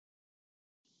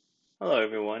Hello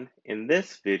everyone. In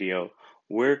this video,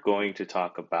 we're going to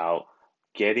talk about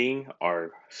getting our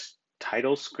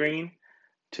title screen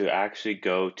to actually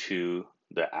go to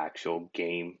the actual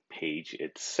game page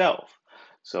itself.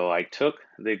 So I took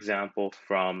the example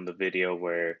from the video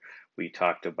where we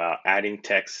talked about adding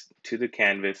text to the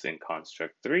canvas in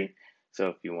Construct 3. So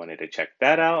if you wanted to check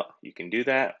that out, you can do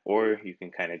that, or you can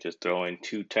kind of just throw in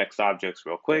two text objects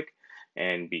real quick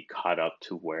and be caught up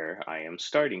to where I am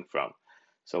starting from.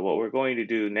 So what we're going to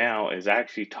do now is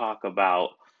actually talk about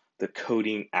the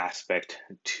coding aspect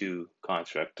to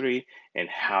Construct 3 and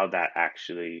how that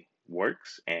actually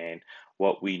works and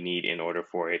what we need in order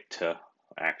for it to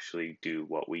actually do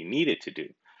what we need it to do.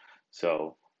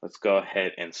 So let's go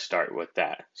ahead and start with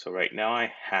that. So right now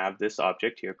I have this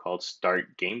object here called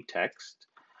start game text.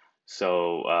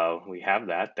 So we have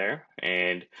that there.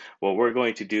 And what we're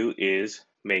going to do is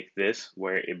make this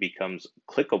where it becomes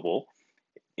clickable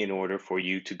in order for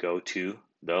you to go to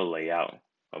the layout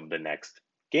of the next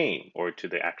game or to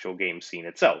the actual game scene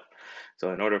itself.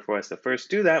 So in order for us to first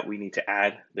do that, we need to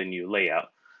add the new layout.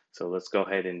 So let's go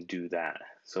ahead and do that.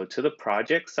 So to the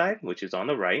project side, which is on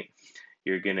the right,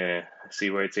 you're gonna see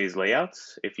where it says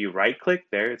layouts. If you right click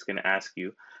there, it's gonna ask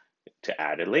you to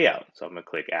add a layout. So I'm gonna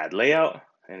click add layout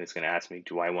and it's gonna ask me,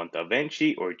 do I want the event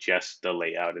sheet or just the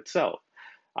layout itself?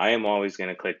 I am always going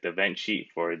to click the event sheet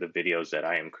for the videos that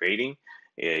I am creating.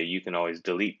 You can always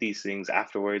delete these things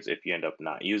afterwards if you end up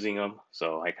not using them.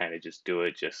 So I kind of just do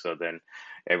it just so then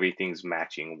everything's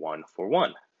matching one for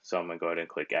one. So I'm going to go ahead and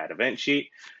click add event sheet.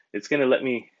 It's going to let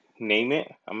me name it.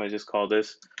 I'm going to just call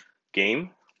this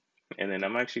game. And then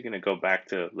I'm actually going to go back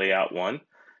to layout one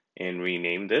and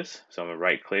rename this. So I'm going to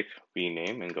right click,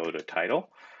 rename, and go to title.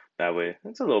 That way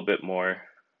it's a little bit more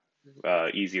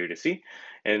easier to see.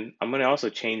 And I'm going to also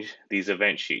change these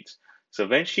event sheets. So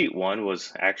event sheet one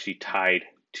was actually tied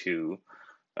to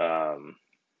um,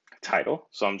 title.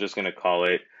 So I'm just going to call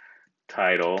it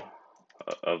title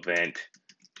event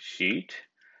sheet.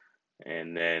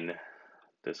 And then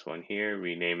this one here,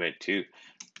 rename it to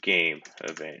game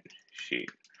event sheet.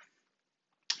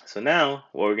 So now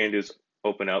what we're going to do is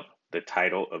open up the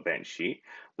title event sheet,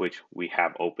 which we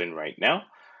have open right now.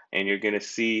 And you're going to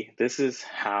see this is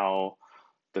how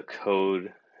the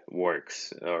code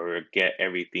works or get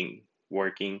everything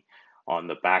working on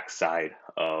the back side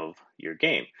of your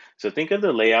game. So think of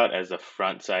the layout as the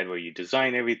front side where you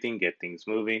design everything, get things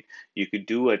moving. You could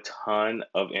do a ton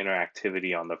of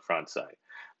interactivity on the front side,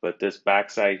 but this back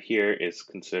side here is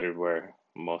considered where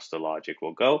most of the logic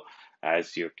will go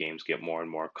as your games get more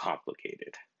and more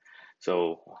complicated.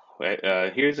 So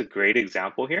here's a great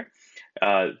example here.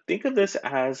 Think of this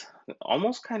as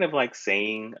almost kind of like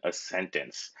saying a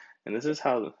sentence. And this is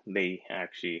how they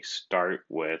actually start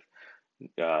with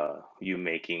you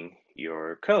making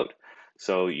your code.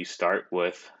 So you start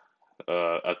with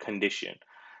a condition.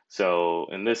 So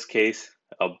in this case,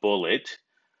 a bullet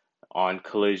on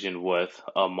collision with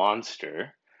a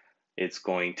monster, it's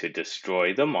going to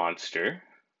destroy the monster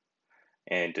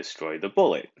and destroy the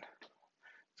bullet.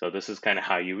 So this is kind of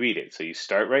how you read it. So you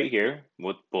start right here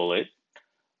with bullet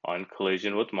on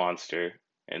collision with monster,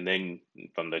 and then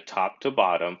from the top to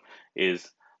bottom is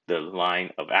the line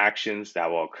of actions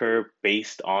that will occur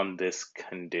based on this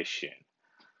condition.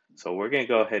 So we're going to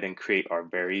go ahead and create our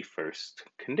very first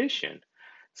condition.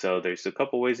 So there's a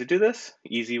couple ways to do this.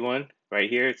 Easy one right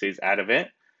here, it says add event.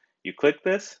 You click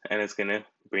this and it's going to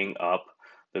bring up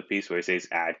the piece where it says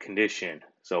add condition.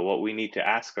 So what we need to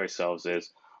ask ourselves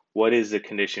is, what is the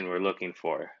condition we're looking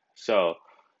for? So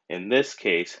in this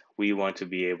case, we want to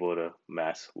be able to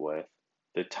mess with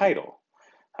the title.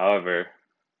 However,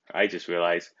 I just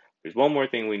realized there's one more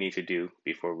thing we need to do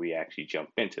before we actually jump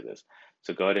into this.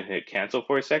 So go ahead and hit cancel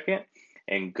for a second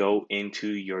and go into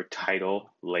your title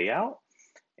layout.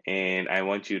 And I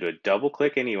want you to double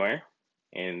click anywhere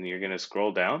and you're going to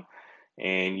scroll down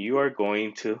and you are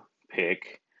going to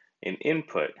pick an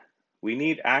input. We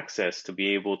need access to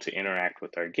be able to interact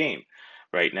with our game.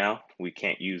 Right now, we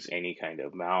can't use any kind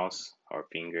of mouse or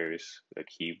fingers, a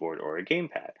keyboard, or a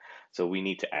gamepad. So we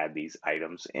need to add these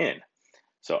items in.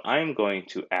 So I'm going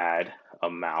to add a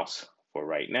mouse for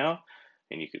right now,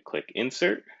 and you could click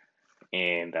insert,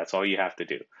 and that's all you have to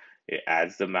do. It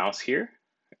adds the mouse here,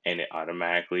 and it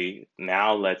automatically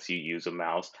now lets you use a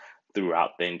mouse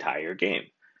throughout the entire game.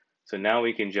 So now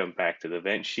we can jump back to the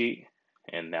event sheet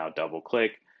and now double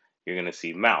click. You're going to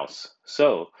see mouse.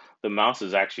 So the mouse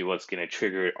is actually what's going to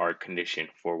trigger our condition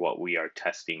for what we are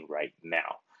testing right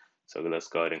now. So let's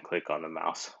go ahead and click on the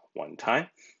mouse one time.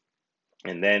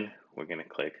 And then we're going to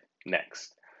click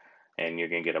next. And you're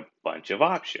going to get a bunch of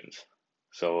options.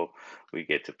 So we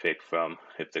get to pick from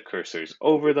if the cursor is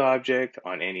over the object,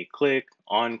 on any click,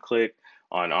 on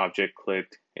object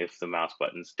clicked, if the mouse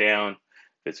button's down,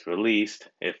 if it's released,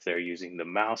 if they're using the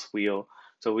mouse wheel.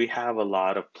 So we have a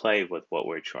lot of play with what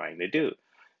we're trying to do.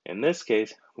 In this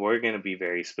case, we're going to be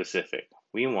very specific.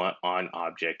 We want on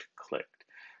object clicked.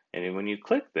 And then when you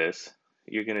click this,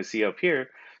 you're going to see up here, it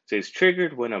says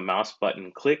triggered when a mouse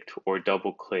button clicked or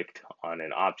double clicked on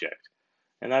an object.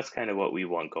 And that's kind of what we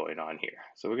want going on here.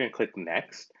 So we're going to click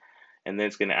next, and then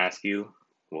it's going to ask you,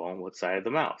 well, what side of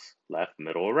the mouse? Left,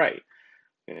 middle, or right?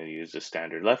 We're going to use the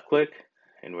standard left click,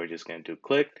 and we're just going to do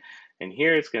click. And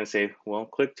here it's going to say, well,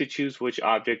 click to choose which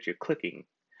object you're clicking.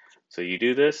 So you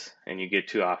do this, and you get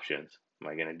two options. Am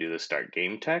I going to do the start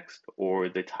game text or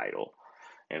the title?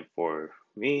 And for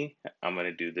me, I'm going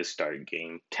to do the start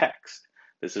game text.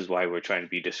 This is why we're trying to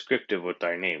be descriptive with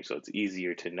our name, so it's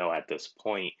easier to know at this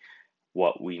point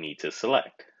what we need to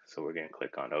select. So we're going to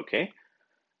click on OK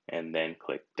and then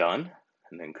click Done.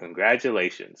 And then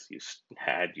congratulations, you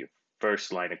had your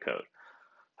first line of code.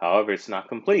 However, it's not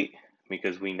complete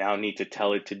because we now need to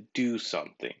tell it to do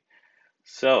something.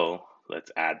 So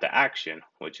let's add the action,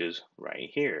 which is right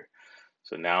here.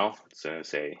 So now it's going to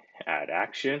say add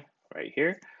action right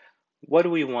here. What do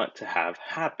we want to have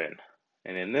happen?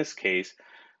 And in this case,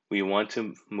 we want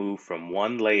to move from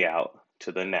one layout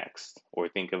to the next, or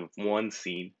think of one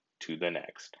scene to the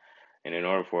next. And in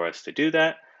order for us to do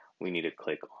that, we need to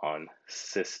click on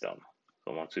System.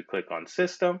 So once we click on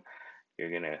System, you're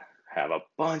going to have a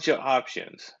bunch of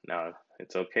options. Now,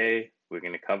 it's okay. We're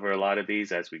going to cover a lot of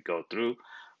these as we go through,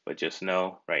 but just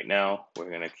know right now we're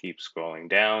going to keep scrolling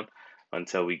down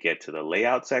until we get to the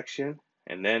Layout section.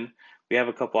 And then we have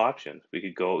a couple options. We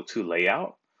could go to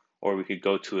Layout, or we could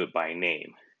go to it by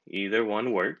name. Either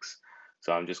one works.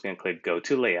 So I'm just going to click Go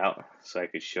to Layout so I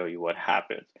could show you what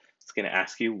happens. It's going to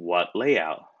ask you what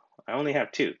layout. I only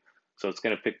have two, so it's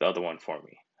going to pick the other one for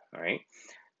me. All right.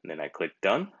 And then I click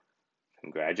Done.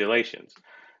 Congratulations.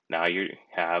 Now you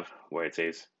have where it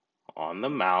says on the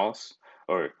mouse,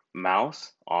 or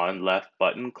mouse on left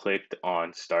button clicked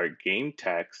on start game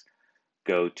text,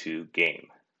 go to game.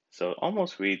 So it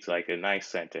almost reads like a nice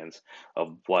sentence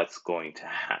of what's going to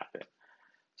happen.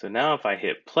 So now if I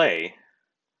hit play,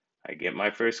 I get my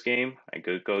first game, I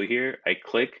go here, I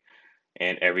click,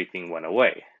 and everything went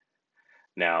away.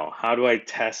 Now, how do I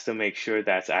test to make sure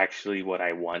that's actually what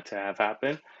I want to have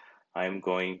happen? I'm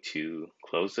going to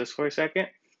close this for a second,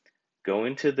 go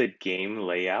into the game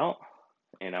layout,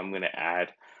 and I'm going to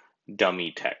add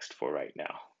dummy text for right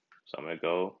now. So I'm going to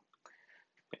go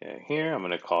here, I'm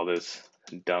going to call this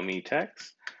dummy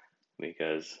text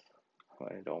because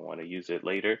I don't want to use it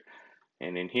later.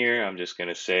 And in here, I'm just going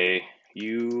to say,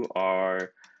 you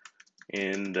are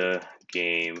in the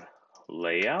game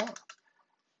layout.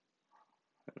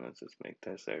 And let's just make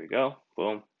this, there we go,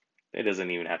 boom. It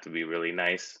doesn't even have to be really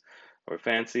nice or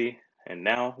fancy. And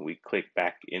now we click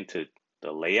back into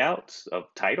the layouts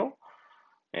of title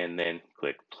and then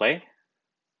click play,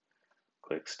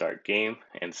 click start game,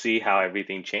 and see how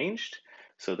everything changed.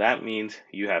 So that means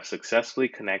you have successfully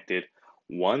connected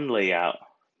one layout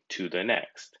to the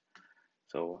next.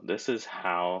 So this is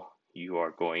how you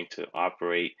are going to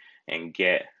operate and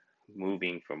get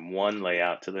moving from one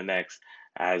layout to the next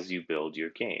as you build your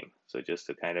game. So just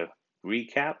to kind of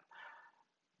recap,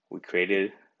 we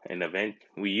created an event,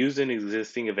 we used an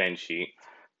existing event sheet,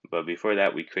 but before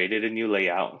that we created a new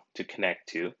layout to connect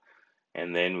to,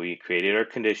 and then we created our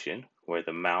condition where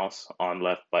the mouse on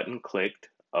left button clicked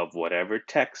of whatever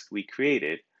text we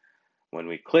created. When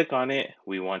we click on it,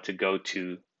 we want to go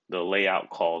to the layout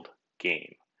called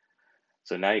game.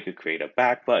 So now you could create a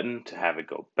back button to have it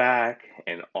go back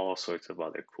and all sorts of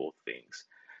other cool things.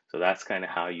 So that's kind of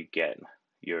how you get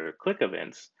your click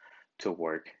events to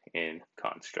work in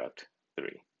Construct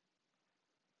 3.